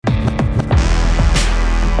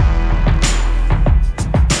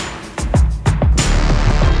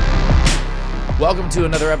Welcome to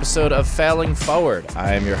another episode of Failing Forward.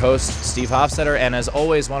 I am your host, Steve Hofstetter, and as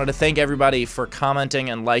always, wanted to thank everybody for commenting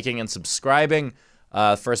and liking and subscribing.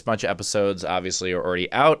 First bunch of episodes, obviously, are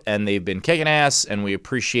already out, and they've been kicking ass, and we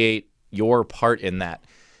appreciate your part in that.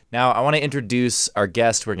 Now, I want to introduce our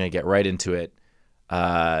guest. We're going to get right into it.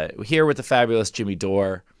 Here with the fabulous Jimmy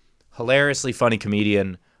Dore, hilariously funny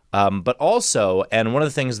comedian, but also, and one of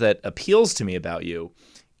the things that appeals to me about you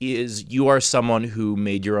is you are someone who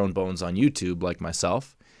made your own bones on YouTube, like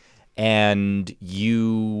myself, and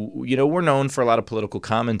you were known for a lot of political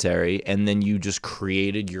commentary, and then you just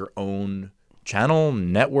created your own channel,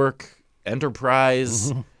 network,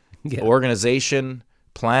 enterprise, organization,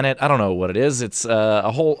 planet. I don't know what it is. It's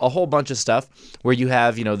a whole bunch of stuff where you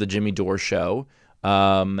have, the Jimmy Dore Show,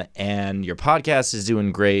 and your podcast is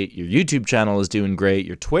doing great. Your YouTube channel is doing great.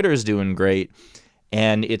 Your Twitter is doing great.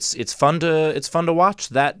 And it's fun to watch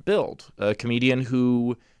that build. A comedian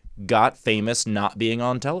who got famous not being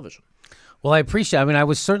on television. Well, I appreciate it. I mean, I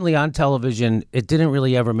was certainly on television. It didn't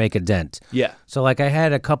really ever make a dent. Yeah. So, I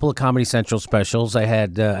had a couple of Comedy Central specials. I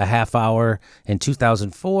had a half hour in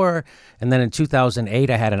 2004, and then in 2008,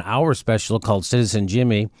 I had an hour special called Citizen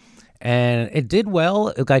Jimmy. And it did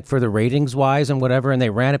well, for the ratings-wise and whatever, and they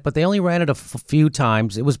ran it, but they only ran it a few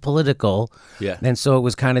times. It was political, and so it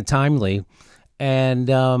was kind of timely. And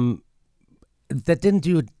that didn't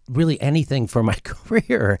do really anything for my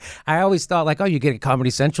career. I always thought, you get a Comedy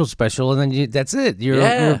Central special, and then that's it. You're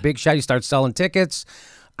a big shot. You start selling tickets.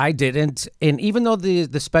 I didn't. And even though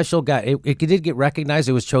the special it did get recognized,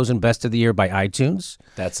 it was chosen Best of the Year by iTunes.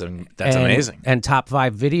 That's amazing. And Top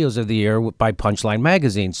 5 Videos of the Year by Punchline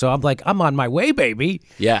Magazine. So I'm on my way, baby.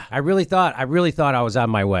 Yeah. I really thought I was on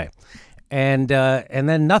my way. And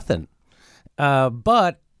then nothing.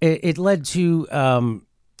 But it led to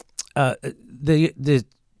the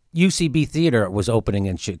UCB Theater was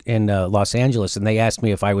opening in Los Angeles, and they asked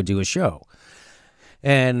me if I would do a show.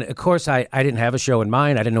 And of course, I didn't have a show in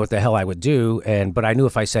mind. I didn't know what the hell I would do, but I knew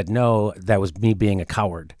if I said no, that was me being a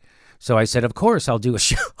coward. So I said, of course, I'll do a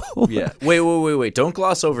show. Yeah. Wait. Don't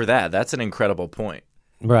gloss over that. That's an incredible point.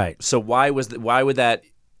 Right. So why would that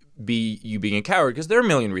be you being a coward? Because there are a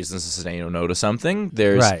million reasons to say no to something.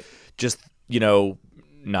 There's just,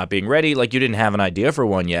 not being ready, you didn't have an idea for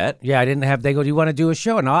one yet. Yeah, I didn't have. They go, do you want to do a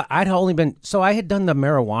show? And I had done the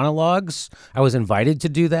marijuana logs. I was invited to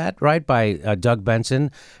do that, right, by Doug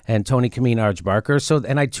Benson and Tony Kameen Arch-Barker.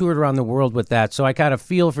 And I toured around the world with that. So I got a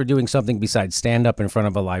feel for doing something besides stand up in front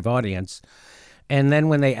of a live audience. And then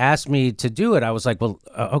when they asked me to do it, I was like, well,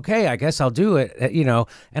 okay, I guess I'll do it,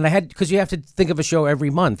 And I had, because you have to think of a show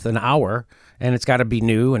every month, an hour, and it's got to be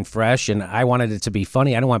new and fresh. And I wanted it to be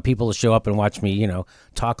funny. I don't want people to show up and watch me,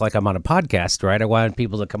 talk like I'm on a podcast, right? I wanted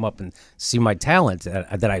people to come up and see my talent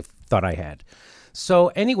that I thought I had. So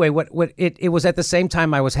anyway, it was at the same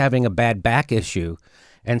time I was having a bad back issue.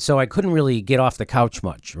 And so I couldn't really get off the couch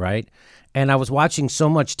much, right? And I was watching so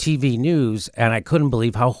much TV news, and I couldn't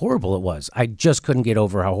believe how horrible it was. I just couldn't get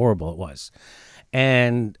over how horrible it was.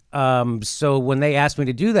 And so when they asked me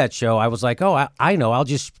to do that show, I was like, oh, I know. I'll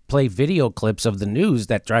just play video clips of the news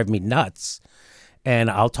that drive me nuts, and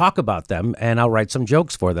I'll talk about them, and I'll write some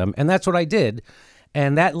jokes for them. And that's what I did.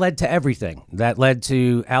 And that led to everything. That led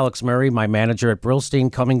to Alex Murray, my manager at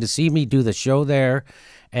Brillstein, coming to see me do the show there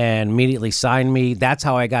and immediately signed me. That's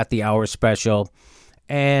how I got the hour special.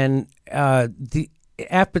 And after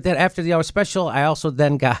the hour special, I also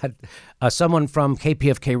then got someone from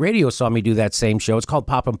KPFK Radio saw me do that same show. It's called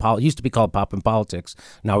It used to be called Pop and Politics.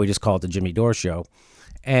 Now we just call it the Jimmy Dore Show.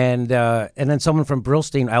 And then someone from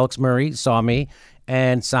Brillstein, Alex Murray, saw me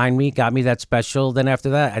and signed me, got me that special. Then after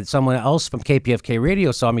that, someone else from KPFK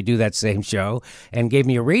Radio saw me do that same show and gave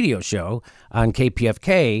me a radio show on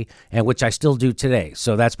KPFK, and which I still do today.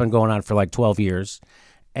 So that's been going on for 12 years.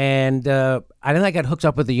 And then I got hooked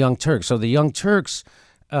up with the Young Turks. So the Young Turks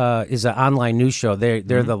is an online news show. They're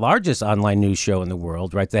the largest online news show in the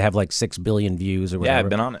world, right? They have 6 billion views or whatever. Yeah, I've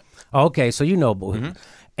been on it. Okay, so you know. Mm-hmm.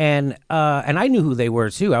 And I knew who they were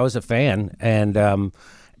too. I was a fan. And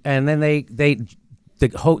then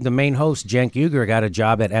the main host, Cenk Uygur, got a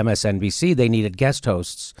job at MSNBC. They needed guest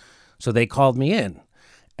hosts, so they called me in.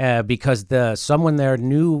 Because someone there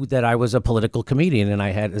knew that I was a political comedian, and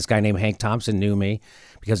I had this guy named Hank Thompson knew me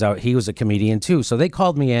because he was a comedian too. So they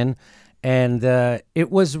called me in, and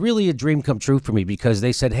it was really a dream come true for me because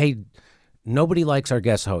they said, hey, nobody likes our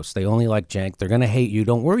guest host. They only like Cenk. They're going to hate you.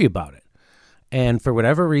 Don't worry about it. And for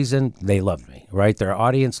whatever reason, they loved me, right? Their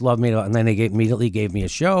audience loved me, and then they immediately gave me a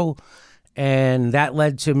show, and that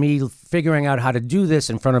led to me figuring out how to do this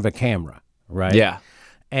in front of a camera, right? Yeah.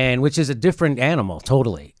 And which is a different animal,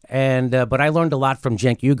 totally. and but I learned a lot from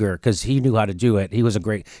Cenk Uygur because he knew how to do it. He's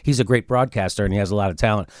a great broadcaster, and he has a lot of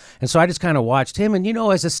talent. And so I just kind of watched him. And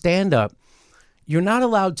as a stand-up, you're not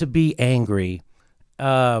allowed to be angry.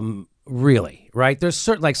 Really, right? There's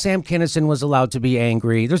certain, like Sam Kinison was allowed to be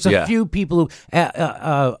angry. There's a few people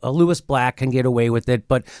who, Louis Black can get away with it,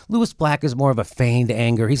 but Louis Black is more of a feigned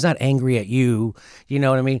anger. He's not angry at you. You know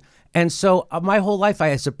what I mean? And so my whole life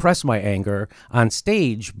I suppressed my anger on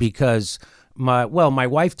stage because my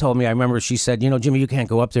wife told me, I remember she said, Jimmy, you can't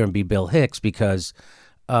go up there and be Bill Hicks because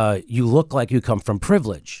you look like you come from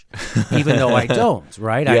privilege, even though I don't,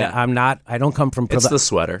 right? Yeah. I'm not. I don't come from privilege. It's the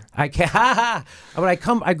sweater. I can't.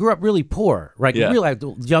 But I grew up really poor, right? Yeah. Really,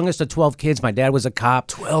 the youngest of 12 kids. My dad was a cop.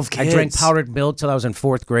 12 kids. I drank powdered milk till I was in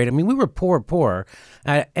 4th grade. I mean, we were poor.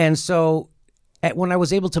 And so when I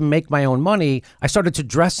was able to make my own money, I started to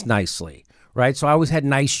dress nicely. Right, so I always had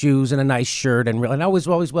nice shoes and a nice shirt, and I was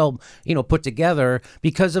always well, put together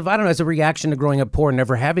because of as a reaction to growing up poor and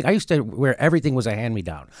never having. I used to wear everything was a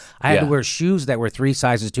hand-me-down. I had to wear shoes that were 3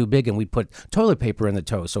 sizes too big, and we'd put toilet paper in the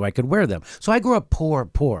toes so I could wear them. So I grew up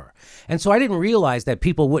poor, and so I didn't realize that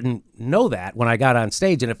people wouldn't know that when I got on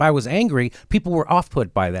stage, and if I was angry, people were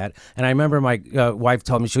off-put by that. And I remember my wife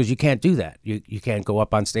told me, she goes, "You can't do that. You can't go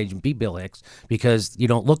up on stage and be Bill Hicks because you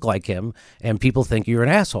don't look like him, and people think you're an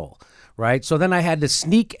asshole." Right. So then I had to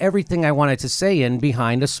sneak everything I wanted to say in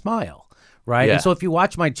behind a smile. Right. Yeah. And so if you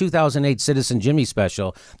watch my 2008 Citizen Jimmy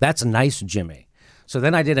special, that's Nice Jimmy. So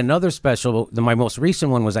then I did another special. My most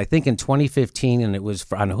recent one was, I think, in 2015, and it was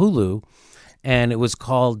on Hulu, and it was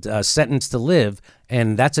called Sentence to Live.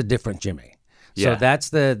 And that's a different Jimmy. So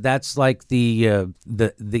that's like the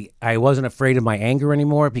I wasn't afraid of my anger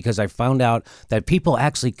anymore because I found out that people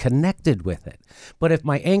actually connected with it. But if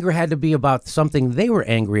my anger had to be about something they were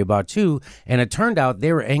angry about too, and it turned out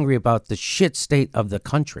they were angry about the shit state of the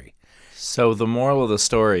country. So the moral of the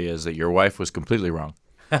story is that your wife was completely wrong.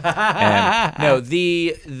 And no,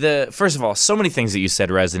 the first of all, so many things that you said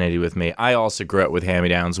resonated with me. I also grew up with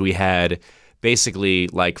hand-me-downs. We had basically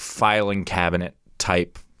like filing cabinet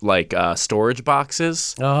type storage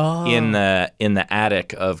boxes in the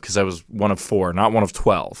attic of, because I was one of 4, not one of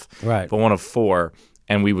 12, right? But one of 4,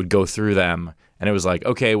 and we would go through them, and it was like,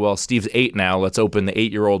 okay, well, Steve's 8 now. Let's open the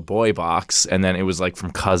 8-year-old boy box, and then it was like from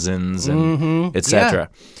cousins and etc.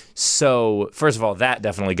 Yeah. So first of all, that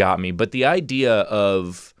definitely got me, but the idea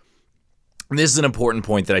of, and this is an important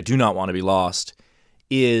point that I do not want to be lost,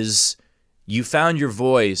 is you found your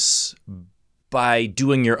voice by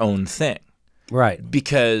doing your own thing. Right.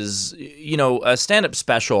 Because, a stand-up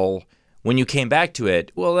special, when you came back to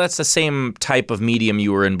it, well, that's the same type of medium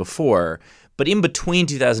you were in before. But in between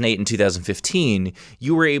 2008 and 2015,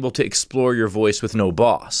 you were able to explore your voice with no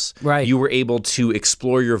boss. Right. You were able to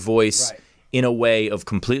explore your voice in a way of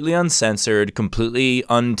completely uncensored, completely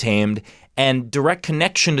untamed, and direct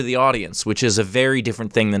connection to the audience, which is a very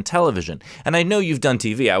different thing than television. And I know you've done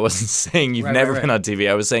TV. I wasn't saying you've never been on TV.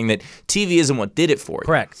 I was saying that TV isn't what did it for you.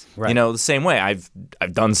 Correct. Right. The same way. I've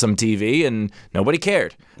done some TV and nobody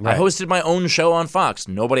cared. Right. I hosted my own show on Fox.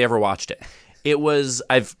 Nobody ever watched it. It was,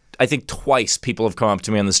 I think twice people have come up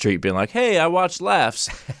to me on the street being like, "Hey, I watched Laughs."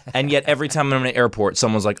 And yet every time I'm in an airport,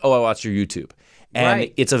 someone's like, "Oh, I watched your YouTube."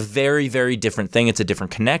 And it's a very, very different thing. It's a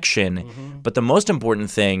different connection. Mm-hmm. But the most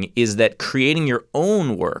important thing is that creating your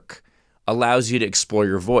own work allows you to explore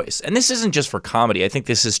your voice. And this isn't just for comedy. I think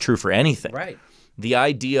this is true for anything. Right. The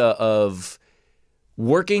idea of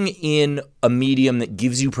working in a medium that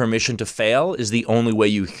gives you permission to fail is the only way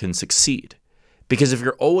you can succeed. Because if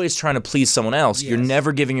you're always trying to please someone else, you're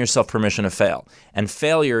never giving yourself permission to fail. And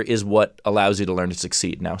failure is what allows you to learn to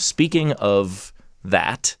succeed. Now, speaking of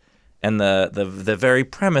that, and the very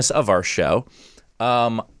premise of our show,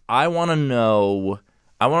 I want to know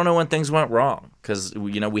when things went wrong, because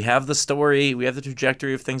we have the story, we have the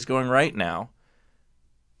trajectory of things going right now,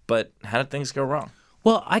 but how did things go wrong?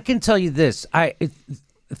 Well, I can tell you this: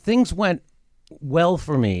 things went well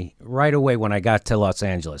for me right away when I got to Los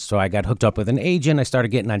Angeles. So I got hooked up with an agent. I started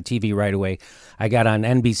getting on TV right away. I got on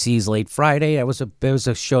NBC's Late Friday. There was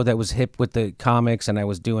a show that was hip with the comics, and I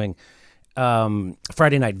was doing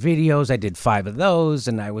Friday night videos. I did 5 of those,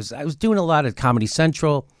 and I was doing a lot of Comedy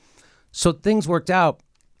Central. So things worked out.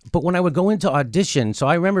 But when I would go into audition, so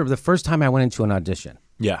I remember the first time I went into an audition.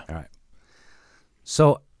 Yeah. All right.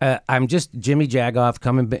 So I'm just Jimmy Jagoff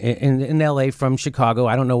coming in LA from Chicago.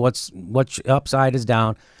 I don't know what's upside is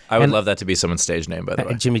down. I would love that to be someone's stage name, by the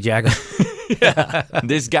way. Jimmy Jagoff. Yeah.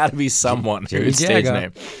 There's got to be someone whose stage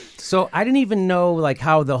name. So I didn't even know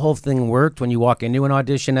how the whole thing worked when you walk into an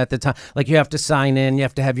audition at the time. You have to sign in, you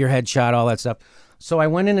have to have your headshot, all that stuff. So I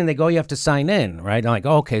went in and they go, "You have to sign in," right? I'm like,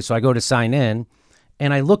 "Oh, okay." So I go to sign in,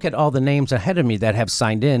 And I look at all the names ahead of me that have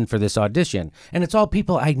signed in for this audition. And it's all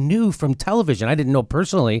people I knew from television. I didn't know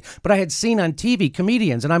personally, but I had seen on TV,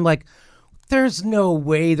 comedians. And I'm like, there's no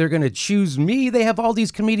way they're going to choose me. They have all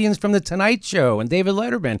these comedians from The Tonight Show and David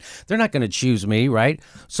Letterman. They're not going to choose me, right?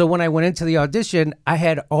 So when I went into the audition, I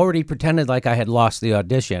had already pretended like I had lost the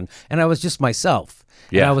audition. And I was just myself.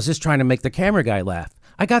 Yeah. And I was just trying to make the camera guy laugh.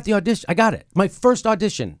 I got the audition. I got it. My first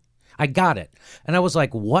audition. I got it. And I was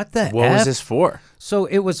like, what the What F? was this for? So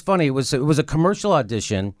it was funny. It was a commercial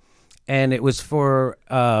audition, and it was for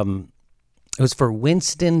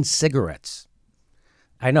Winston cigarettes.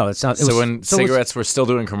 I know it was, when cigarettes were still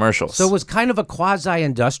doing commercials. So it was kind of a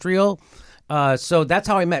quasi-industrial. So that's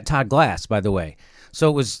how I met Todd Glass, by the way.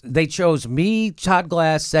 So they chose me, Todd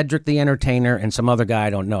Glass, Cedric the Entertainer, and some other guy I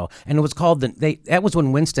don't know. And it was called that was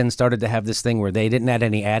when Winston started to have this thing where they didn't add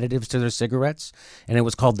any additives to their cigarettes, and it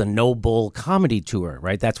was called the No Bull Comedy Tour,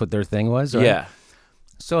 right? That's what their thing was, right? Yeah.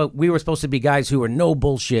 So we were supposed to be guys who were no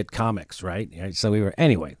bullshit comics, right? So we were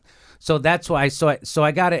anyway. So that's why. So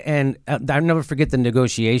I got it, and I'll never forget the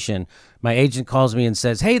negotiation. My agent calls me and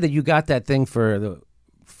says, "Hey, that you got that thing for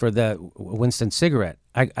the Winston cigarette."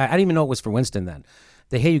 I didn't even know it was for Winston then.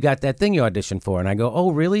 Hey, you got that thing you auditioned for. And I go,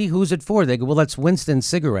 oh, really? Who's it for? They go, well, that's Winston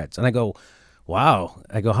cigarettes. And I go, wow.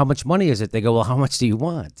 I go, how much money is it? They go, well, how much do you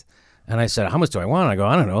want? And I said, how much do I want? I go,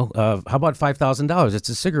 I don't know. How about $5,000? It's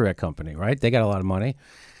a cigarette company, right? They got a lot of money.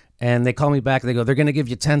 And they call me back. They go, they're going to give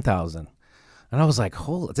you $10,000. And I was like,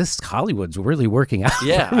 this Hollywood's really working out.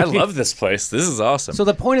 Yeah, I love this place. This is awesome. So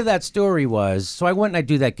the point of that story was, so I went and I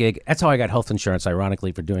do that gig. That's how I got health insurance,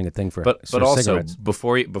 ironically, for doing a thing for But also, cigarettes.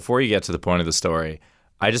 before you get to the point of the story,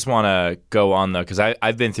 I just want to go on, though, because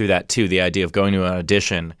I've been through that, too, the idea of going to an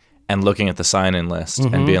audition and looking at the sign-in list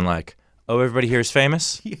and being like, oh, everybody here is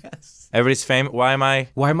famous? Yes. Everybody's famous? Why am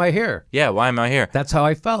I here? Yeah, why am I here? That's how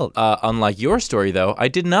I felt. Unlike your story, though, I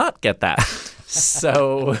did not get that.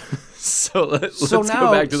 So let's go back to the point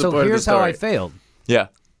of the story. So here's how I failed. Yeah.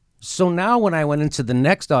 So now when I went into the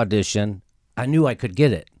next audition, I knew I could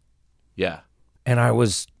get it. Yeah. And I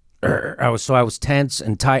was tense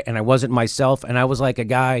and tight, and I wasn't myself, and I was like a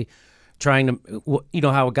guy trying to, you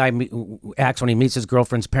know how a guy acts when he meets his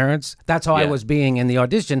girlfriend's parents? That's how I was being in the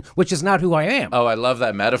audition, which is not who I am. Oh, I love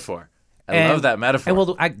that metaphor. I love that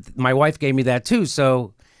metaphor. And my wife gave me that too.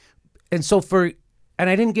 And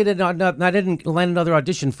I didn't get it. I didn't land another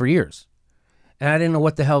audition for years, and I didn't know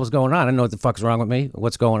what the hell was going on. I didn't know what the fuck's wrong with me.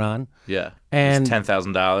 What's going on? Yeah, and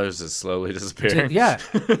 $10,000 is slowly disappearing. Yeah,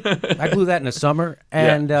 I blew that in the summer,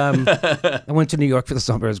 and I went to New York for the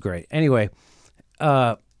summer. It was great. Anyway,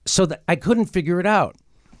 so I couldn't figure it out,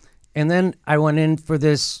 and then I went in for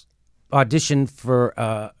this audition for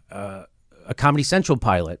a Comedy Central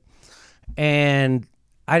pilot, and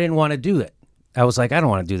I didn't want to do it. I was like, I don't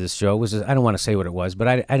want to do this show. I don't want to say what it was, but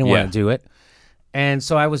I didn't want to do it. And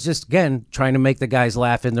so I was just, again, trying to make the guys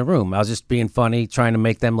laugh in the room. I was just being funny, trying to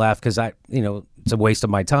make them laugh because it's a waste of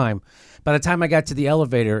my time. By the time I got to the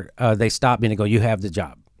elevator, they stopped me and they go, you have the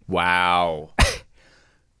job. Wow.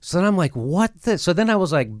 So then I'm like, what the? So then I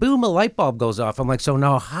was like, boom, a light bulb goes off. I'm like, so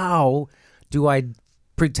now how do I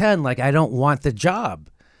pretend like I don't want the job?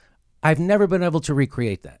 I've never been able to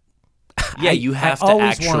recreate that. Yeah, you have to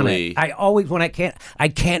actually. I always when I can't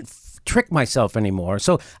trick myself anymore.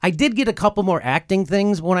 So I did get a couple more acting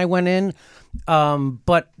things when I went in,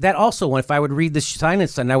 but that also, if I would read the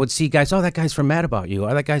sign-ins and I would see guys, oh, that guy's from Mad About You,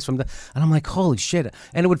 or that guy's from and I'm like, holy shit,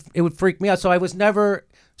 and it would freak me out. So I was never.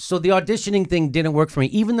 So the auditioning thing didn't work for me,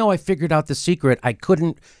 even though I figured out the secret. I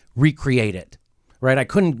couldn't recreate it. Right, I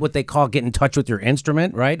couldn't what they call get in touch with your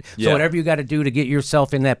instrument, right? Yeah. So whatever you got to do to get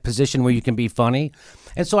yourself in that position where you can be funny.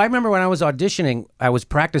 And so I remember when I was auditioning, I was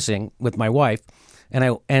practicing with my wife,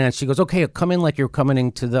 and she goes, "Okay, come in like you're coming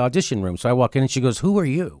into the audition room." So I walk in and she goes, "Who are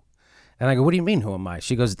you?" And I go, "What do you mean, who am I?"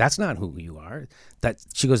 She goes, "That's not who you are."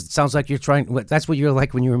 She goes, "It sounds like you're trying. That's what you're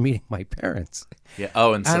like when you were meeting my parents." Yeah.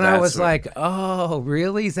 Oh, and so I was like, "Oh,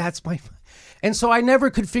 really? That's my." And so I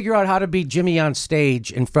never could figure out how to be Jimmy on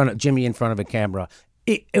stage in front of a camera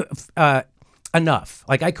enough.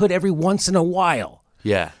 Like I could every once in a while.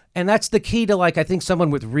 Yeah. And that's the key to I think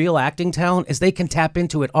someone with real acting talent is they can tap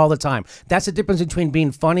into it all the time. That's the difference between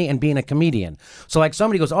being funny and being a comedian. So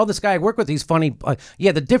somebody goes, oh, this guy I work with, he's funny.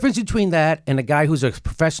 Yeah, the difference between that and a guy who's a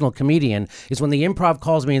professional comedian is when the improv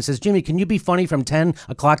calls me and says, Jimmy, can you be funny from 10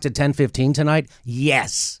 o'clock to 10:15 tonight?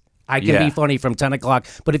 Yes. I can be funny from 10 o'clock.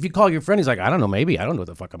 But if you call your friend, he's like, I don't know, maybe. I don't know what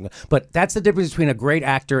the fuck I'm going to. But that's the difference between a great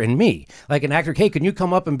actor and me. Like an actor, hey, can you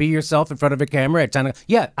come up and be yourself in front of a camera at 10 o'clock?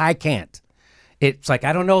 Yeah, I can't. It's like,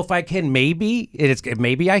 I don't know if I can. Maybe.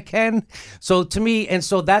 Maybe I can. So to me, and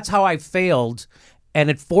so that's how I failed. And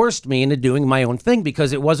it forced me into doing my own thing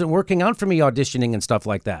because it wasn't working out for me auditioning and stuff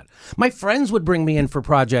like that. My friends would bring me in for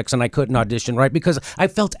projects and I couldn't audition, right? Because I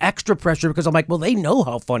felt extra pressure because I'm like, well, they know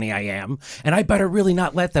how funny I am and I better really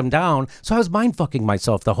not let them down. So I was mind fucking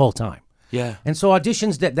myself the whole time. Yeah. And so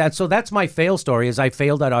auditions so that's my fail story is I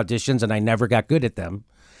failed at auditions and I never got good at them.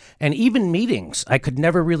 And even meetings, I could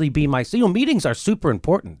never really be myself. Meetings are super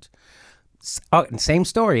important. Same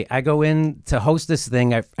story. I go in to host this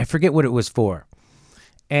thing. I forget what it was for.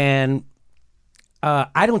 And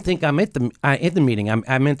I don't think I'm at the meeting.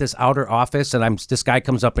 I'm in this outer office, and this guy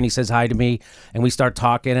comes up and he says hi to me, and we start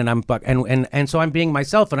talking, and so I'm being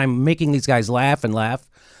myself, and I'm making these guys laugh,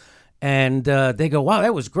 and they go, "Wow,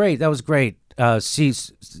 that was great.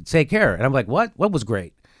 Take care." And I'm like, "What? What was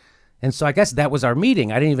great?" And so I guess that was our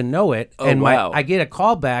meeting. I didn't even know it. Oh, wow. I get a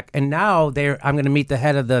call back, and now I'm going to meet the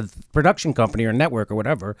head of the production company or network or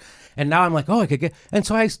whatever. And now I'm like, oh, I could get. And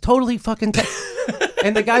so I totally fucking.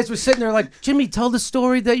 And the guys were sitting there like, Jimmy, tell the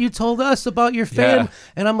story that you told us about your fan. Yeah.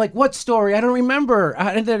 And I'm like, what story? I don't remember.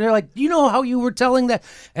 And they're like, you know how you were telling that?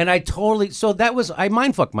 And I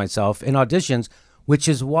mindfucked myself in auditions, which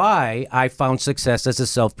is why I found success as a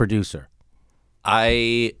self-producer.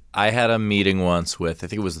 I had a meeting once with, I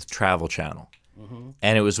think it was the Travel Channel.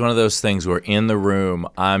 And it was one of those things where in the room,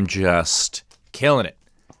 I'm just killing it.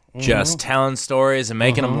 Just telling stories and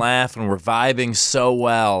making them laugh, and we're vibing so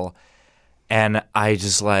well. And I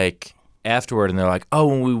just like, afterward, and they're like,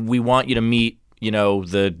 oh, we want you to meet,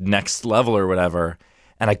 the next level or whatever.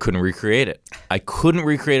 And I couldn't recreate it. I couldn't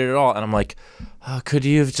recreate it at all. And I'm like, could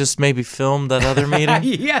you have just maybe filmed that other meeting?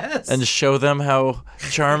 Yes. And show them how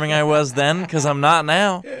charming I was then? Because I'm not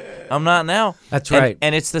now. That's right.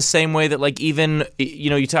 And it's the same way that, like, even,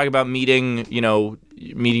 you talk about meeting your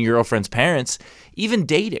girlfriend's parents, even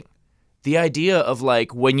dating. The idea of,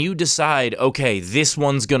 like, when you decide, okay, this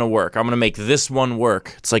one's going to work. I'm going to make this one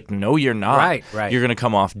work. It's like, no, you're not. Right. You're going to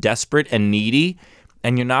come off desperate and needy,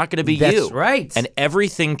 and you're not going to be you. That's right. And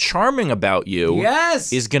everything charming about you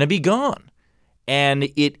is going to be gone. And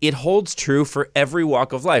it holds true for every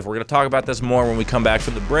walk of life. We're going to talk about this more when we come back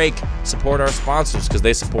from the break. Support our sponsors because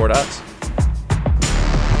they support us.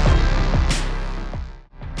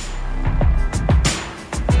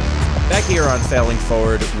 Back here on Failing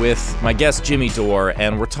Forward with my guest, Jimmy Dore,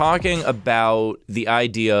 and we're talking about the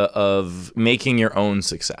idea of making your own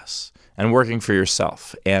success and working for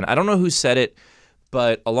yourself. And I don't know who said it,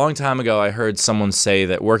 but a long time ago I heard someone say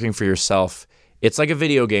that working for yourself, it's like a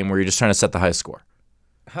video game where you're just trying to set the high score.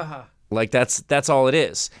 Like that's all it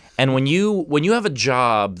is. And when you have a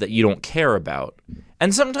job that you don't care about,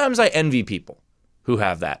 and sometimes I envy people who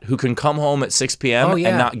have that, who can come home at 6 p.m.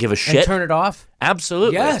 and not give a shit. And turn it off?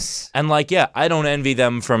 Absolutely. Yes. And I don't envy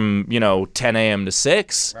them from, 10 a.m. to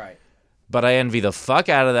 6. Right. But I envy the fuck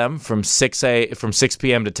out of them from 6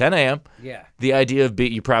 p.m. to 10 a.m. Yeah. The idea of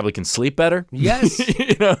you probably can sleep better. Yes.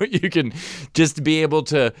 You can just be able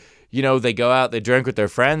to, they go out, they drink with their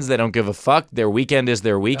friends, they don't give a fuck. Their weekend is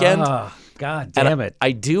their weekend. Oh, God damn it.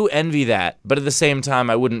 I do envy that, but at the same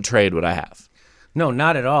time, I wouldn't trade what I have. No,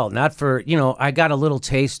 not at all. Not for, I got a little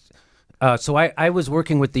taste. So I was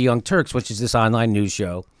working with the Young Turks, which is this online news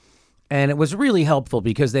show. And it was really helpful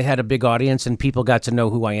because they had a big audience and people got to know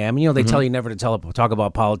who I am. They tell you never to talk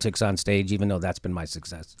about politics on stage, even though that's been my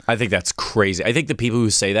success. I think that's crazy. I think the people who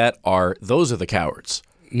say that those are the cowards.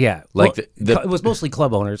 Yeah. Like it was mostly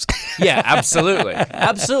club owners. Yeah, absolutely.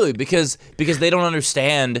 Absolutely. Because they don't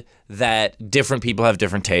understand that different people have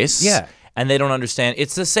different tastes. Yeah. And they don't understand.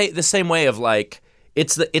 It's the same way of like,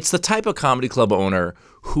 it's the type of comedy club owner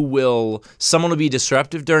who someone will be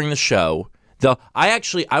disruptive during the show. I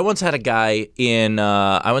once had a guy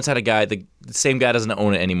the same guy doesn't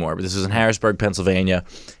own it anymore, but this was in Harrisburg, Pennsylvania,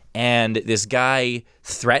 and this guy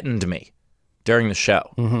threatened me during the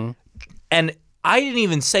show. Mm-hmm. And I didn't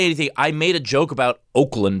even say anything. I made a joke about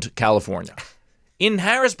Oakland, California. In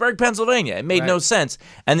Harrisburg, Pennsylvania. It made no sense.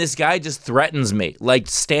 And this guy just threatens me, like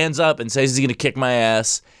stands up and says he's going to kick my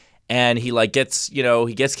ass, and he gets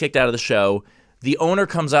kicked out of the show. The owner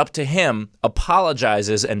comes up to him,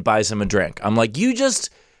 apologizes, and buys him a drink. I'm like, you just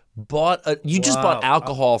bought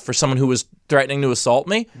alcohol for someone who was threatening to assault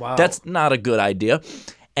me? Wow. That's not a good idea.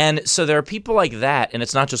 And so there are people like that, and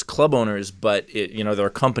it's not just club owners, but there are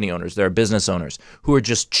company owners, there are business owners who are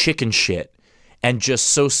just chicken shit and just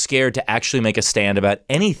so scared to actually make a stand about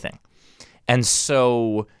anything. And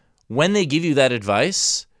so when they give you that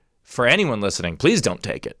advice, for anyone listening, please don't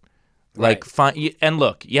take it. Like, and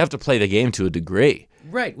look, you have to play the game to a degree.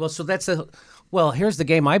 Right. Well, so here's the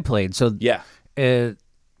game I played. So yeah,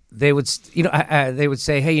 they would, they would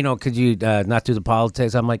say, hey, could you not do the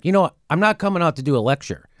politics? I'm like, I'm not coming out to do a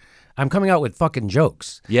lecture. I'm coming out with fucking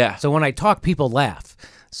jokes. Yeah. So when I talk, people laugh.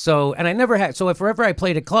 So, and I never had, so if wherever I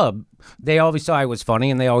played a club, they always saw I was funny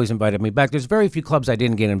and they always invited me back. There's very few clubs I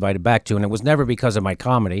didn't get invited back to, and it was never because of my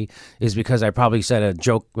comedy. Is because I probably said a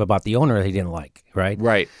joke about the owner he didn't like, right?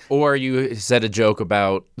 Right. Or you said a joke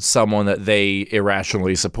about someone that they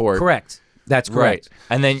irrationally support. Correct. That's correct. Right.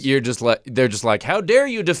 And then they're just like, how dare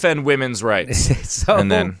you defend women's rights?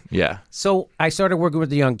 And then, yeah. So I started working with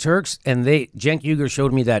the Young Turks, and Cenk Uygur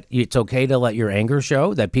showed me that it's okay to let your anger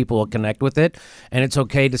show, that people will connect with it, and it's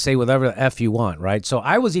okay to say whatever the F you want, right? So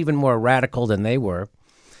I was even more radical than they were.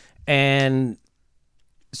 And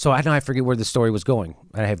so I forget where the story was going.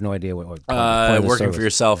 I have no idea what working for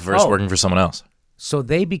yourself versus working for someone else. So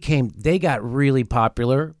they got really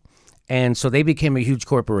popular, and so they became a huge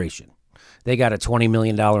corporation. They got a $20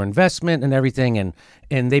 million investment and everything, and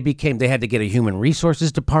they had to get a human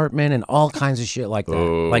resources department and all kinds of shit like that.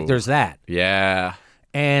 Oh. Like there's that. Yeah.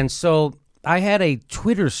 And so I had a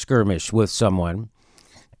Twitter skirmish with someone,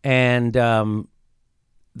 and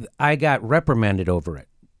I got reprimanded over it.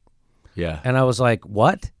 Yeah. And I was like,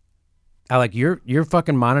 what? You're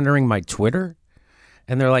fucking monitoring my Twitter?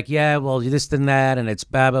 And they're like, yeah, well, this and that, and it's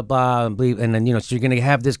blah, blah, blah, and then, so you're going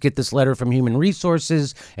to get this letter from Human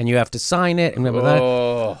Resources, and you have to sign it, and blah, blah,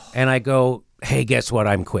 blah. And I go, hey, guess what?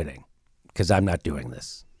 I'm quitting, because I'm not doing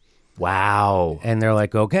this. Wow. And they're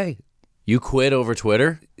like, okay. You quit over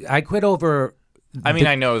Twitter? I quit over...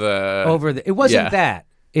 I know the... It wasn't that.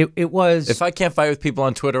 It was... If I can't fight with people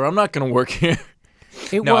on Twitter, I'm not going to work here.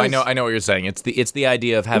 I know what you're saying. It's the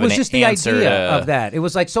idea of having an answer. It was just the idea of that. It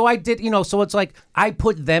was like, so I did, so it's like I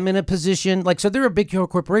put them in a position, like, so they're a big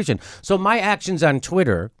corporation. So my actions on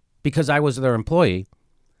Twitter, because I was their employee,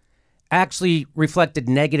 actually reflected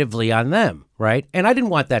negatively on them, right? And I didn't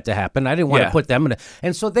want that to happen. I didn't want to put them in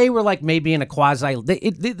and so they were like maybe in a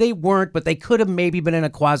they weren't, but they could have maybe been in a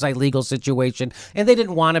quasi-legal situation, and they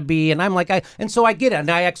didn't want to be, and I'm like, and so I get it, and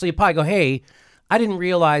I actually probably go, hey, I didn't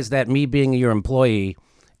realize that me being your employee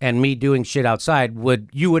and me doing shit outside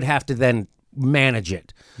you would have to then manage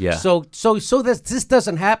it. Yeah. So that this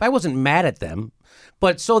doesn't happen. I wasn't mad at them,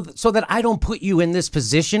 but so that I don't put you in this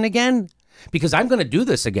position again, because I'm going to do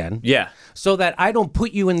this again. Yeah. So that I don't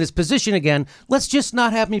put you in this position again. Let's just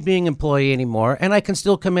not have me being employee anymore, and I can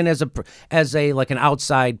still come in as a like an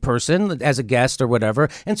outside person, as a guest or whatever.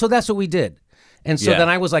 And so that's what we did. And so then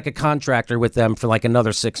I was like a contractor with them for like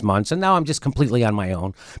another 6 months, and now I'm just completely on my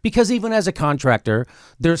own. Because even as a contractor,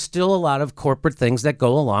 there's still a lot of corporate things that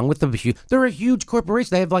go along with they're a huge corporation.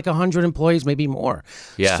 They have like 100 employees, maybe more.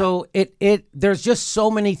 Yeah. So there's just so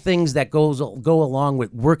many things that go along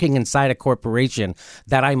with working inside a corporation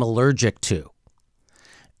that I'm allergic to.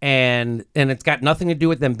 And it's got nothing to do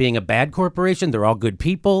with them being a bad corporation. They're all good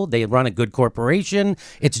people. They run a good corporation.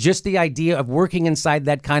 It's just the idea of working inside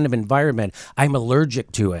that kind of environment. I'm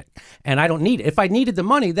allergic to it, and I don't need it. If I needed the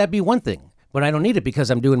money, that'd be one thing, but I don't need it because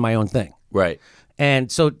I'm doing my own thing. Right.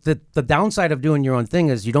 And so the downside of doing your own thing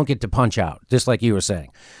is you don't get to punch out, just like you were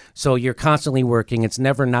saying. So you're constantly working.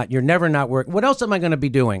 You're never not working. What else am I going to be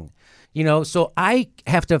doing? So I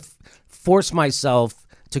have to force myself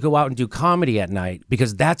to go out and do comedy at night,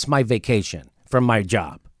 because that's my vacation from my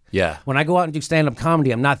job. Yeah. When I go out and do stand-up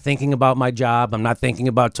comedy, I'm not thinking about my job. I'm not thinking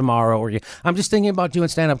about tomorrow, I'm just thinking about doing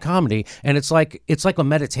stand-up comedy, and it's like a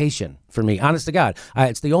meditation for me. Honest to God,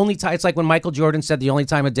 it's the only time. It's like when Michael Jordan said the only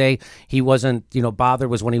time of day he wasn't, bothered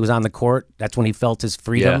was when he was on the court. That's when he felt his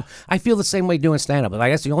freedom. Yeah. I I feel the same way doing stand-up. I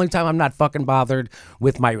guess the only time I'm not fucking bothered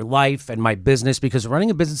with my life and my business, because running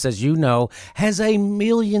a business, as you know, has a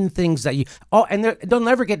million things that and they'll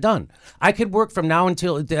never get done. I could work from now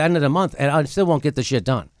until the end of the month, and I still won't get the shit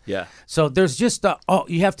done. Yeah. So there's just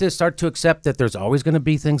you have to start to accept that there's always going to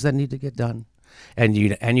be things that need to get done, and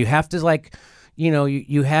you have to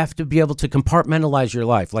you have to be able to compartmentalize your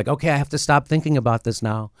life. Like, okay, I have to stop thinking about this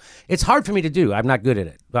now. It's hard for me to do. I'm not good at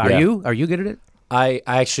it. Are you? Are you good at it? I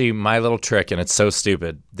actually, my little trick, and it's so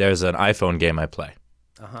stupid. There's an iPhone game I play.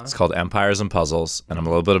 It's called Empires and Puzzles, and I'm a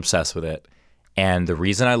little bit obsessed with it. And the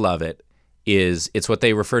reason I love it is it's what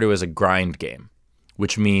they refer to as a grind game,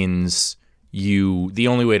 which means the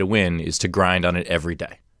only way to win is to grind on it every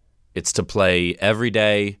day. It's to play every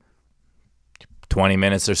day, 20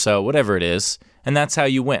 minutes or so, whatever it is, and that's how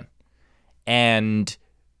you win. And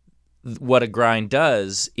what a grind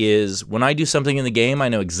does is when I do something in the game, I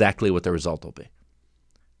know exactly what the result will be.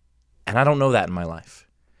 And I don't know that in my life.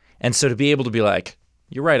 And so to be able to be like,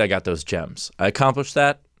 you're right, I got those gems. I accomplished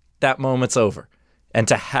that moment's over. And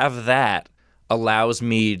to have that allows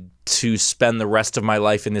me to spend the rest of my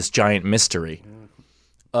life in this giant mystery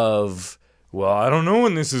of well, I don't know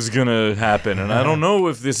when this is going to happen, and I don't know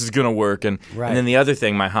if this is going to work. And then the other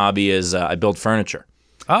thing, my hobby is I build furniture.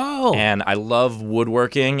 Oh. And I love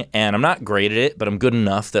woodworking, and I'm not great at it, but I'm good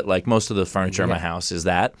enough that like most of the furniture in my house is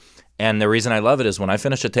that. And the reason I love it is when I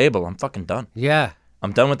finish a table, I'm fucking done. Yeah.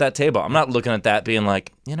 I'm done with that table. I'm not looking at that being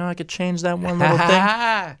like, I could change that one little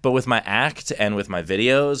thing. But with my act and with my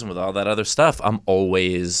videos and with all that other stuff, I'm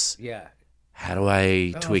always, how do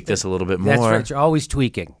I tweak this a little bit more? That's right. You're always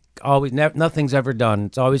tweaking. Always, nothing's ever done.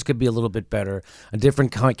 It's always could be a little bit better. A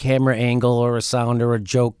different camera angle or a sound or a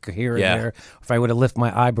joke here and there. If I would have lifted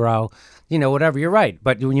my eyebrow, whatever. You're right.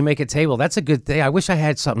 But when you make a table, that's a good thing. I wish I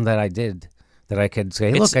had something that I did that I could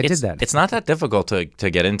say, hey, look, I did that. It's not that difficult to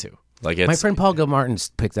get into. Like my friend Paul Gilmartin's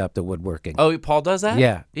picked up the woodworking. Oh, Paul does that?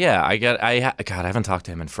 Yeah. Yeah, God, I haven't talked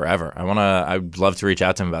to him in forever. I'd love to reach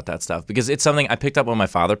out to him about that stuff because it's something I picked up when my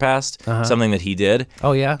father passed, something that he did.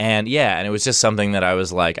 Oh, yeah? And it was just something that I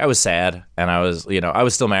was like, I was sad, and I was, I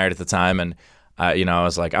was still married at the time, and, I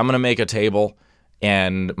was like, I'm going to make a table.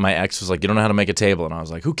 And my ex was like, you don't know how to make a table. And I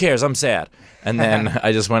was like, who cares? I'm sad. And then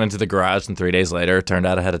I just went into the garage, and 3 days later, it turned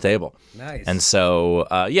out I had a table. Nice. And so,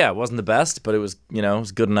 it wasn't the best, but it was, it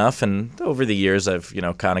was good enough. And over the years, I've,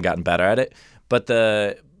 kind of gotten better at it. But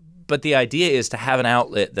the idea is to have an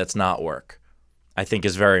outlet that's not work, I think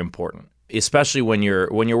is very important, especially when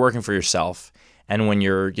you're working for yourself and when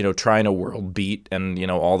you're, trying to world beat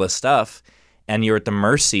and, all this stuff. And you're at the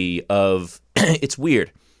mercy of, it's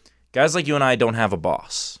weird. Guys like you and I don't have a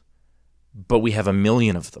boss, but we have a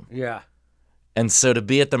million of them. Yeah. And so to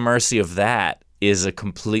be at the mercy of that is a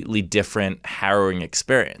completely different, harrowing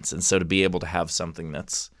experience. And so to be able to have something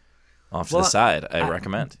that's off to the side, I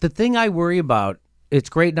recommend. The thing I worry about, it's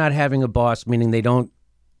great not having a boss, meaning they don't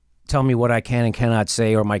tell me what I can and cannot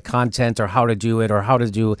say or my content or how to do it or how to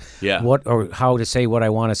do what or how to say what I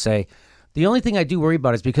want to say. The only thing I do worry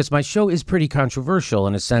about is because my show is pretty controversial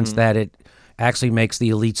in a sense that it actually makes the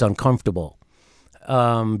elites uncomfortable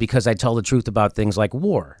because I tell the truth about things like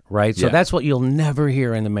war, right? So that's what you'll never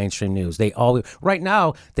hear in the mainstream news. They always, right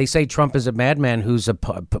now, they say Trump is a madman who's a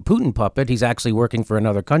Putin puppet. He's actually working for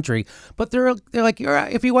another country. But they're like,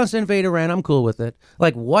 if he wants to invade Iran, I'm cool with it.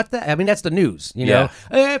 Like, what the? I mean, that's the news, know?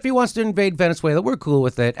 Hey, if he wants to invade Venezuela, we're cool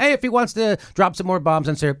with it. Hey, if he wants to drop some more bombs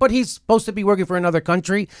in Syria, but he's supposed to be working for another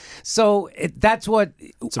country. So that's what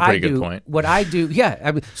it's a pretty good point. What I do,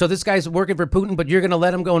 I mean, so this guy's working for Putin, but you're going to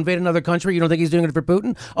let him go invade another country? You don't think he's doing it for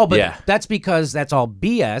Putin? Oh, but that's because that's all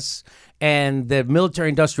BS, and the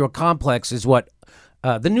military-industrial complex is what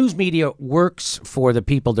the news media works for the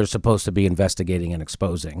people they're supposed to be investigating and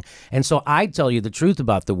exposing. And so I tell you the truth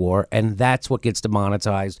about the war, and that's what gets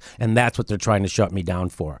demonetized, and that's what they're trying to shut me down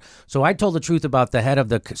for. So I told the truth about the head of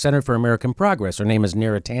the Center for American Progress. Her name is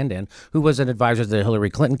Neera Tanden, who was an advisor to the Hillary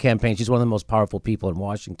Clinton campaign. She's one of the most powerful people in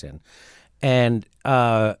Washington. And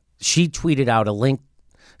she tweeted out a link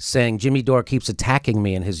saying Jimmy Dore keeps attacking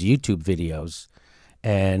me in his YouTube videos,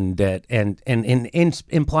 and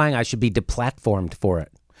implying I should be deplatformed for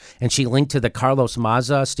it. And she linked to the Carlos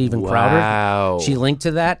Maza, Steven Crowder. She linked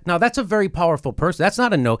to that. Now, that's a very powerful person. That's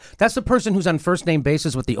not a no. That's the person who's on first name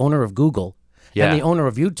basis with the owner of Google and the owner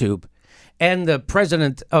of YouTube and the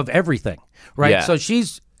president of everything, right? Yeah. So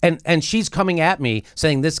she's coming at me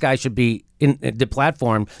saying this guy should be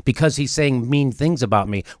deplatformed because he's saying mean things about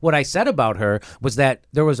me. What I said about her was that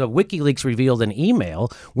there was a WikiLeaks revealed an email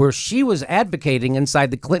where she was advocating inside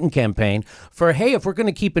the Clinton campaign for, hey, if we're going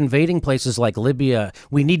to keep invading places like Libya,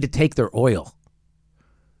 we need to take their oil.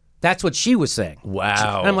 That's what she was saying.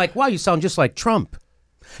 Wow. And I'm like, wow, you sound just like Trump.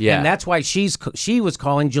 Yeah. And that's why she was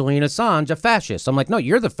calling Julian Assange a fascist. I'm like, no,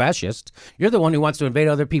 you're the fascist. You're the one who wants to invade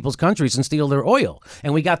other people's countries and steal their oil.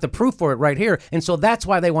 And we got the proof for it right here. And so that's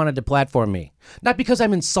why they wanted to platform me. Not because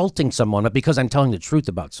I'm insulting someone, but because I'm telling the truth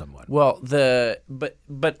about someone. Well,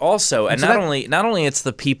 but also, and so not only it's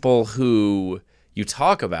the people who you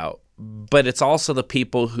talk about, but it's also the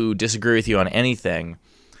people who disagree with you on anything.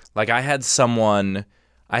 Like I had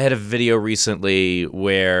a video recently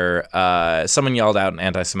where someone yelled out an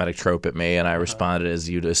anti-Semitic trope at me, and I responded as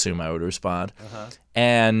you'd assume I would respond.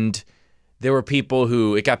 And there were people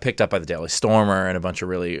who, it got picked up by the Daily Stormer and a bunch of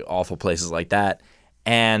really awful places like that.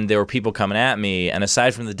 And there were people coming at me, and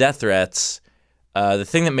aside from the death threats, the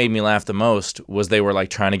thing that made me laugh the most was they were like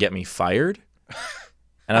trying to get me fired.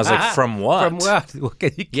 And I was like, from what? From what?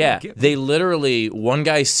 Yeah, they literally, one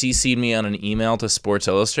guy CC'd me on an email to Sports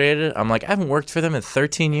Illustrated. I'm like, I haven't worked for them in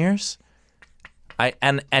 13 years.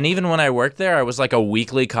 And even when I worked there, I was like a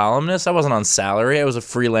weekly columnist. I wasn't on salary. I was a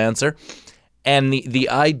freelancer. And the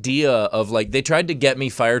idea of like, they tried to get me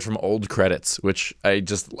fired from old credits, which I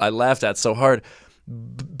laughed at so hard.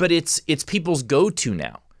 But it's people's go-to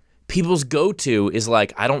now. people's go-to is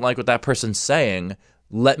like, I don't like what that person's saying.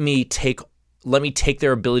 Let me take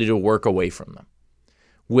their ability to work away from them,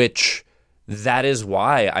 which that is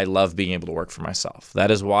why I love being able to work for myself. That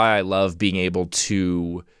is why I love being able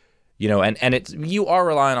to, you are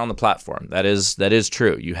relying on the platform. That is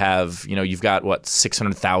true. You have, you've got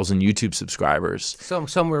 600,000 YouTube subscribers.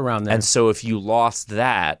 Somewhere around there. And so if you lost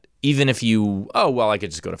that, even if I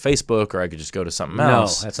could just go to Facebook or I could just go to something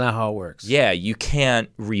else. No, that's not how it works. Yeah, you can't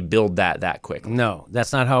rebuild that quickly. No,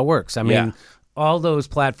 that's not how it works. I mean, all those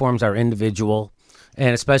platforms are individual,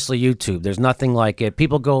 and especially YouTube. There's nothing like it.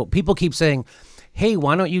 People keep saying, hey,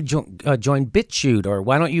 why don't you join BitChute, or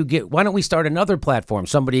why don't we start another platform?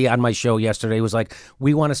 Somebody on my show yesterday was like,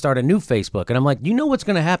 we want to start a new Facebook. And I'm like, you know what's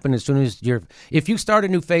going to happen as soon as if you start a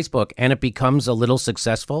new Facebook and it becomes a little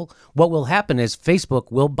successful, what will happen is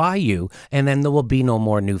Facebook will buy you, and then there will be no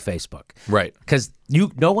more new Facebook. Right. Because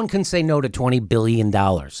no one can say no to $20 billion,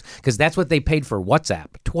 because that's what they paid for WhatsApp,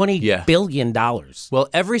 $20 billion. Well,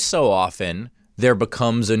 every so often there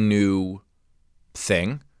becomes a new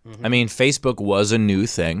thing. I mean, Facebook was a new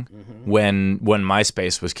thing when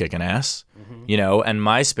MySpace was kicking ass, and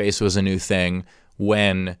MySpace was a new thing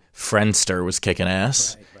when Friendster was kicking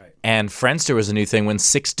ass, and Friendster was a new thing when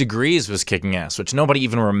 6 Degrees was kicking ass, which nobody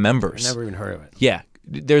even remembers. I never even heard of it. Yeah,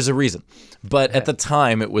 there's a reason. But at the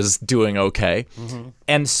time, it was doing okay.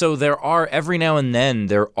 And so every now and then,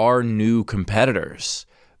 there are new competitors,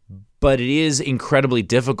 but it is incredibly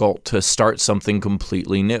difficult to start something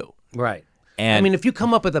completely new. Right. And I mean, if you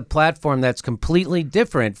come up with a platform that's completely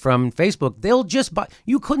different from Facebook, they'll just buy.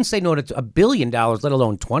 You couldn't say no to $1 billion, let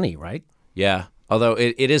alone 20, right? Yeah. Although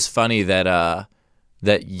it is funny that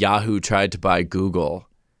Yahoo tried to buy Google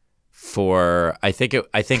for I think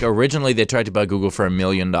originally they tried to buy Google for $1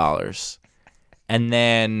 million, and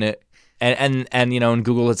then and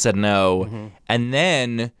Google had said no, and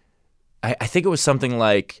then I think it was something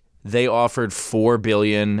like they offered $4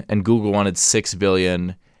 billion and Google wanted $6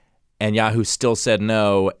 billion. And Yahoo still said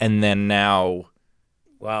no, and then now,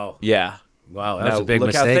 wow, yeah, wow, that was a big look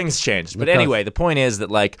mistake. How things changed. But anyway, the point is that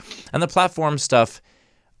and the platform stuff,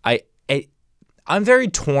 I'm very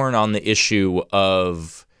torn on the issue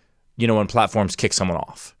of, when platforms kick someone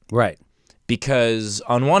off, right? Because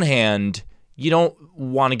on one hand, you don't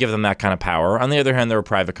want to give them that kind of power. On the other hand, they're a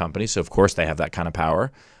private company, so of course they have that kind of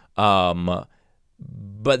power.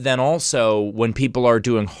 But then also, when people are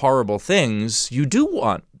doing horrible things, you do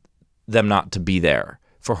want them not to be there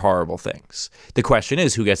for horrible things. The question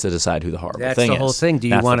is, who gets to decide who the horrible thing is? That's the whole thing. Do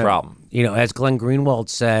you want to, problem. As Glenn Greenwald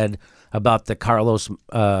said about the Carlos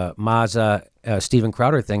Maza, Steven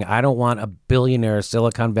Crowder thing, I don't want a billionaire,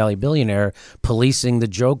 Silicon Valley billionaire, policing the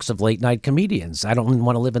jokes of late night comedians. I don't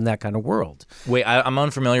want to live in that kind of world. Wait, I'm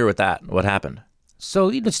unfamiliar with that. What happened?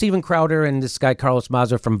 So, Steven Crowder and this guy, Carlos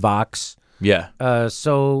Maza from Vox. Yeah.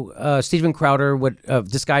 Steven Crowder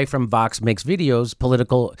this guy from Vox makes videos,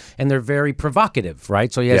 political, and they're very provocative,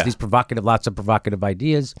 right? So he has lots of provocative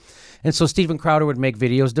ideas. And so Steven Crowder would make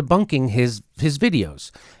videos debunking his videos.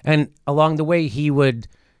 And along the way, he would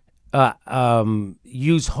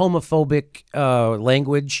use homophobic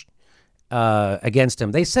language against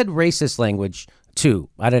him. They said racist language too.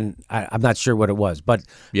 I'm not sure what it was, but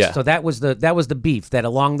so that was the beef, that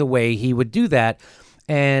along the way he would do that.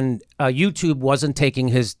 And YouTube wasn't taking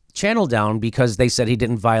his channel down because they said he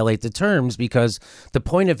didn't violate the terms, because the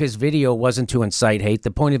point of his video wasn't to incite hate.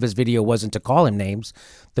 The point of his video wasn't to call him names.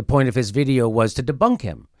 The point of his video was to debunk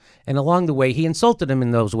him. And along the way, he insulted him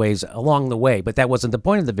in those ways along the way, but that wasn't the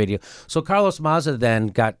point of the video. So Carlos Maza then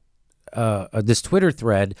got this Twitter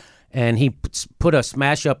thread, and he put a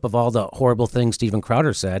smash up of all the horrible things Steven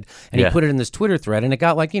Crowder said, and he put it in this Twitter thread, and it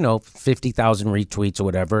got 50,000 retweets or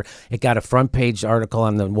whatever. It got a front page article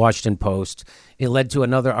on the Washington Post. It led to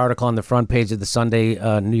another article on the front page of the Sunday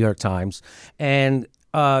New York Times. And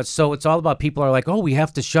so it's all about, people are like, oh, we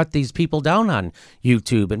have to shut these people down on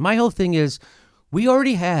YouTube. And my whole thing is, we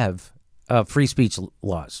already have free speech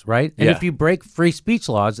laws, right? And if you break free speech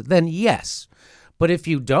laws, then yes. But if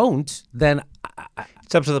you don't, then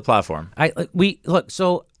it's up to the platform.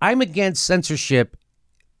 So I'm against censorship.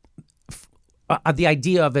 The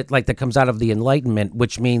idea of it, that comes out of the Enlightenment,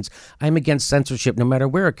 which means I'm against censorship no matter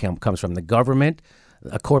where it comes from, the government,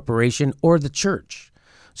 a corporation, or the church.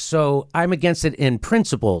 So I'm against it in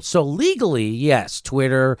principle. So legally, yes,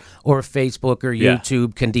 Twitter or Facebook or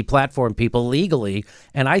YouTube can deplatform people legally,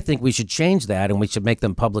 and I think we should change that, and we should make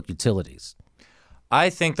them public utilities. I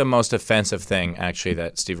think the most offensive thing, actually,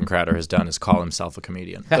 that Steven Crowder has done is call himself a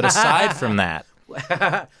comedian. But aside from that,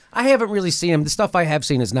 I haven't really seen him. The stuff I have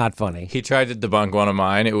seen is not funny. He tried to debunk one of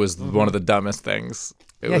mine. It was one of the dumbest things.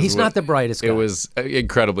 He's not the brightest guy. It was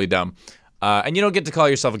incredibly dumb. And you don't get to call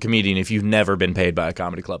yourself a comedian if you've never been paid by a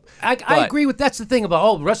comedy club. I agree with that's the thing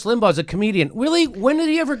about Rush Limbaugh's a comedian. Really, when did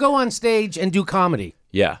he ever go on stage and do comedy?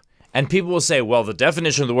 Yeah. And people will say, well, the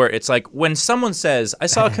definition of the word, it's like when someone says, I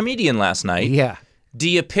saw a comedian last night. Yeah. Do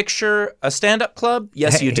you picture a stand-up club?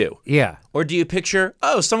 Yes, you do. Yeah. Or do you picture,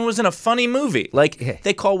 someone was in a funny movie? Like,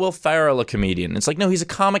 they call Will Ferrell a comedian. It's like, no, he's a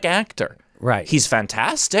comic actor. Right. He's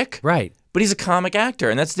fantastic. Right. But he's a comic actor,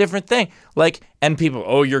 and that's a different thing. Like, and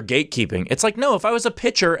people, you're gatekeeping. It's like, no, if I was a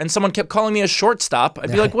pitcher and someone kept calling me a shortstop,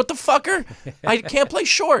 I'd be like, what the fucker? I can't play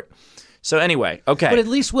short. So anyway, okay. But at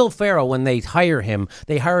least Will Ferrell, when they hire him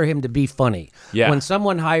to be funny. Yeah. When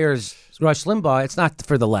someone hires Rush Limbaugh, it's not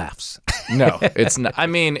for the laughs. No, it's not. I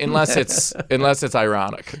mean, unless it's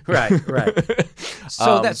ironic. Right.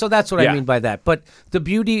 So that's what I mean by that. But the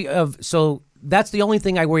beauty of that's the only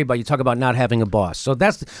thing I worry about. You talk about not having a boss. So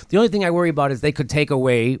that's the only thing I worry about is they could take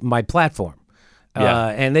away my platform.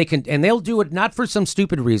 And they'll do it not for some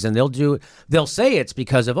stupid reason. They'll say it's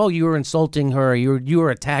because of, you were insulting her, or you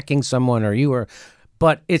were attacking someone,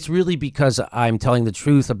 but it's really because I'm telling the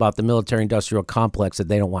truth about the military-industrial complex that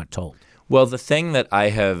they don't want told. Well, the thing that I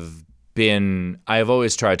have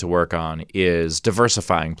always tried to work on is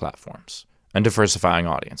diversifying platforms and diversifying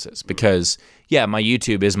audiences because, my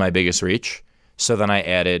YouTube is my biggest reach. So then I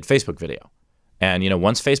added Facebook video. And,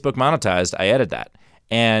 once Facebook monetized, I added that.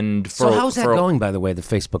 And so how's that going, by the way, the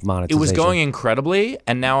Facebook monetization? It was going incredibly,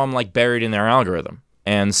 and now I'm like buried in their algorithm.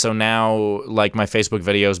 And so now like my Facebook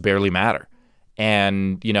videos barely matter.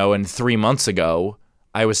 And, and 3 months ago,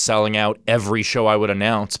 I was selling out every show I would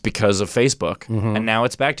announce because of Facebook. Mm-hmm. And now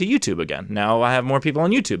it's back to YouTube again. Now I have more people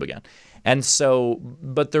on YouTube again. And so,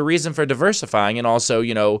 but the reason for diversifying and also,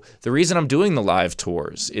 the reason I'm doing the live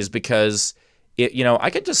tours is because, I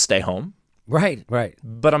could just stay home. Right.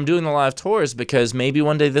 But I'm doing the live tours because maybe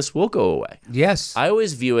one day this will go away. Yes. I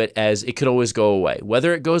always view it as it could always go away.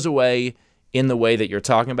 Whether it goes away in the way that you're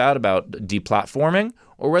talking about deplatforming,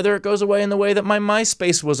 or whether it goes away in the way that my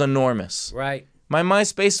MySpace was enormous. Right. My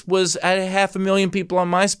MySpace was at 500,000 people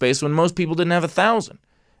on MySpace when most people didn't have 1,000.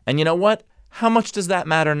 And you know what? How much does that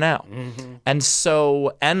matter now? Mm-hmm.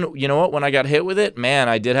 And you know what? When I got hit with it, man,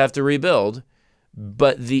 I did have to rebuild.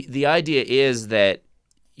 But the idea is that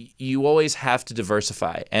you always have to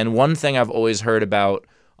diversify. And one thing I've always heard about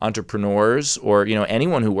entrepreneurs or,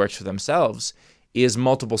 anyone who works for themselves is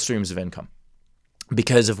multiple streams of income.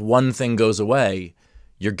 Because if one thing goes away,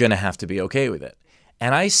 you're going to have to be okay with it.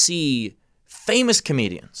 And I see famous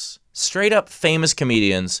comedians, straight up famous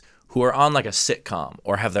comedians who are on like a sitcom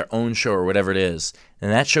or have their own show or whatever it is,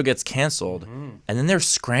 and that show gets canceled, and then they're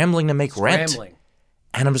scrambling to make rent.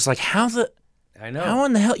 And I'm just like, how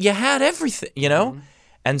in the hell? You had everything, Mm-hmm.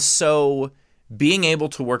 And so being able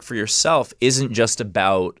to work for yourself isn't just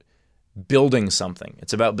about building something.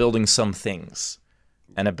 It's about building some things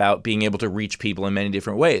and about being able to reach people in many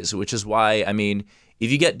different ways, which is why,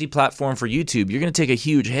 if you get deplatformed for YouTube, you're going to take a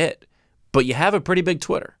huge hit, but you have a pretty big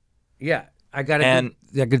Twitter. Yeah. I got a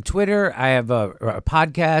good Twitter. I have a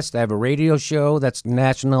podcast. I have a radio show that's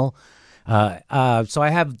national. So I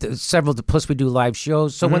have several, plus we do live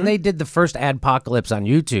shows. So when they did the first Adpocalypse on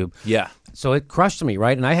YouTube, so it crushed me,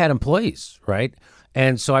 right? And I had employees, right?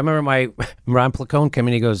 And so I remember Ron Placone came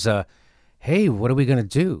in, he goes, hey, what are we going to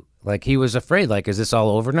do? Like, he was afraid, like, is this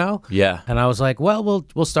all over now? Yeah. And I was like, well,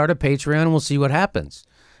 we'll start a Patreon and we'll see what happens.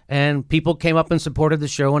 And people came up and supported the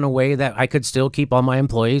show in a way that I could still keep all my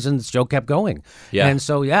employees, and the show kept going. Yeah. And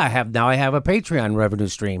so, I have a Patreon revenue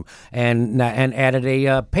stream and added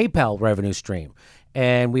a PayPal revenue stream.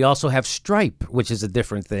 And we also have Stripe, which is a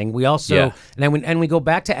different thing. We also and we go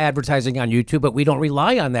back to advertising on YouTube, but we don't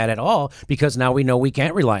rely on that at all because now we know we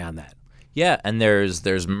can't rely on that. Yeah, and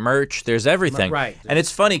there's merch, there's everything. Right. And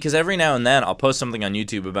it's funny because every now and then I'll post something on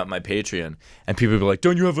YouTube about my Patreon, and people will be like,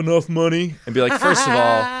 don't you have enough money? And be like, first of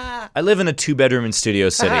all, I live in a 2-bedroom in Studio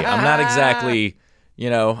City. I'm not exactly,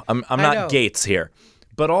 I'm not Gates here.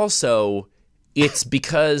 But also, it's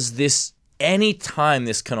because anytime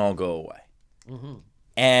this can all go away. Mm-hmm.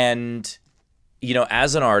 And,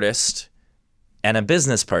 as an artist and a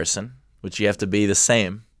business person, which you have to be the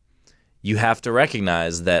same, you have to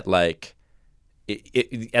recognize that, like,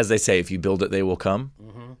 as they say, if you build it, they will come,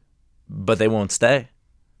 but they won't stay.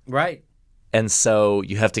 Right. And so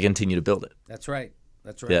you have to continue to build it. That's right.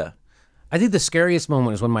 Yeah. I think the scariest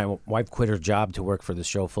moment is when my wife quit her job to work for the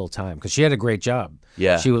show full time because she had a great job.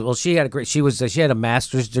 Yeah. She had a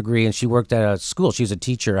master's degree and she worked at a school. She was a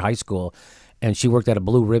teacher at high school, and she worked at a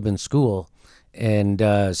blue ribbon school.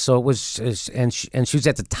 So it was, and she was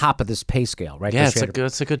at the top of this pay scale, right? Yeah,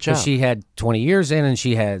 it's a good job. She had 20 years in, and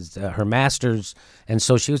she has her master's, and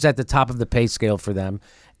so she was at the top of the pay scale for them,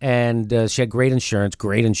 and she had great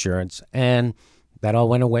insurance, and that all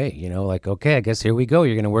went away. Like, okay, I guess here we go.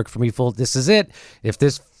 You're going to work for me full. This is it.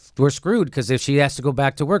 We're screwed, because if she has to go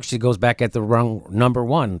back to work, she goes back at the rung number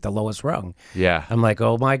one, the lowest rung. Yeah. I'm like,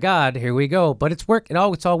 oh my God, here we go. But it's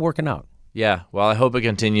all working out. Yeah, well, I hope it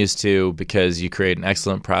continues to, because you create an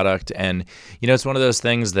excellent product, and it's one of those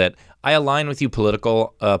things that I align with you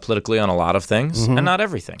politically on a lot of things, and not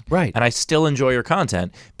everything. Right. And I still enjoy your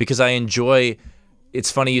content because I enjoy. It's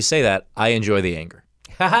funny you say that. I enjoy the anger.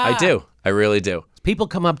 I do. I really do. People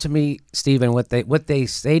come up to me, Stephen, what they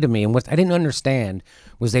say to me, and what I didn't understand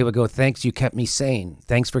was they would go, "Thanks, you kept me sane.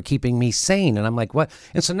 Thanks for keeping me sane." And I'm like, "What?"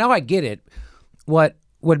 And so now I get it.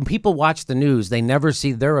 When people watch the news, they never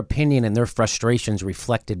see their opinion and their frustrations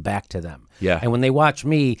reflected back to them. Yeah. And when they watch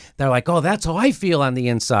me, they're like, "Oh, that's how I feel on the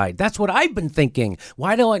inside. That's what I've been thinking.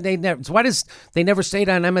 Why does they never say it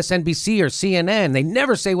on MSNBC or CNN? They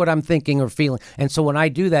never say what I'm thinking or feeling." And so when I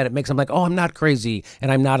do that, it makes them like, "Oh, I'm not crazy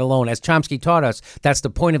and I'm not alone." As Chomsky taught us, that's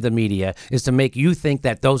the point of the media, is to make you think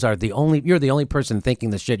that you're the only person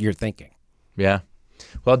thinking the shit you're thinking. Yeah.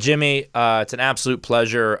 Well, Jimmy, it's an absolute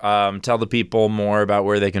pleasure. Tell the people more about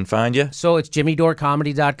where they can find you. So it's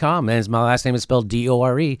jimmydorecomedy.com, and my last name is spelled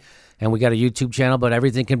Dore, and we got a YouTube channel, but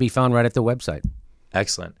everything can be found right at the website.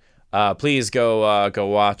 Excellent. Please go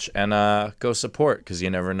watch and go support, because you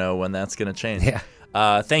never know when that's going to change.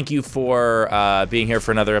 Yeah. Thank you for being here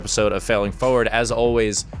for another episode of Failing Forward. As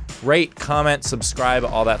always, rate, comment, subscribe,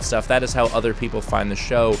 all that stuff. That is how other people find the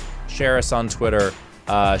show. Share us on Twitter.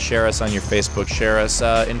 Share us on your Facebook. Share us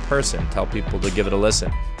in person. Tell people to give it a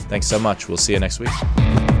listen. Thanks so much. We'll see you next week.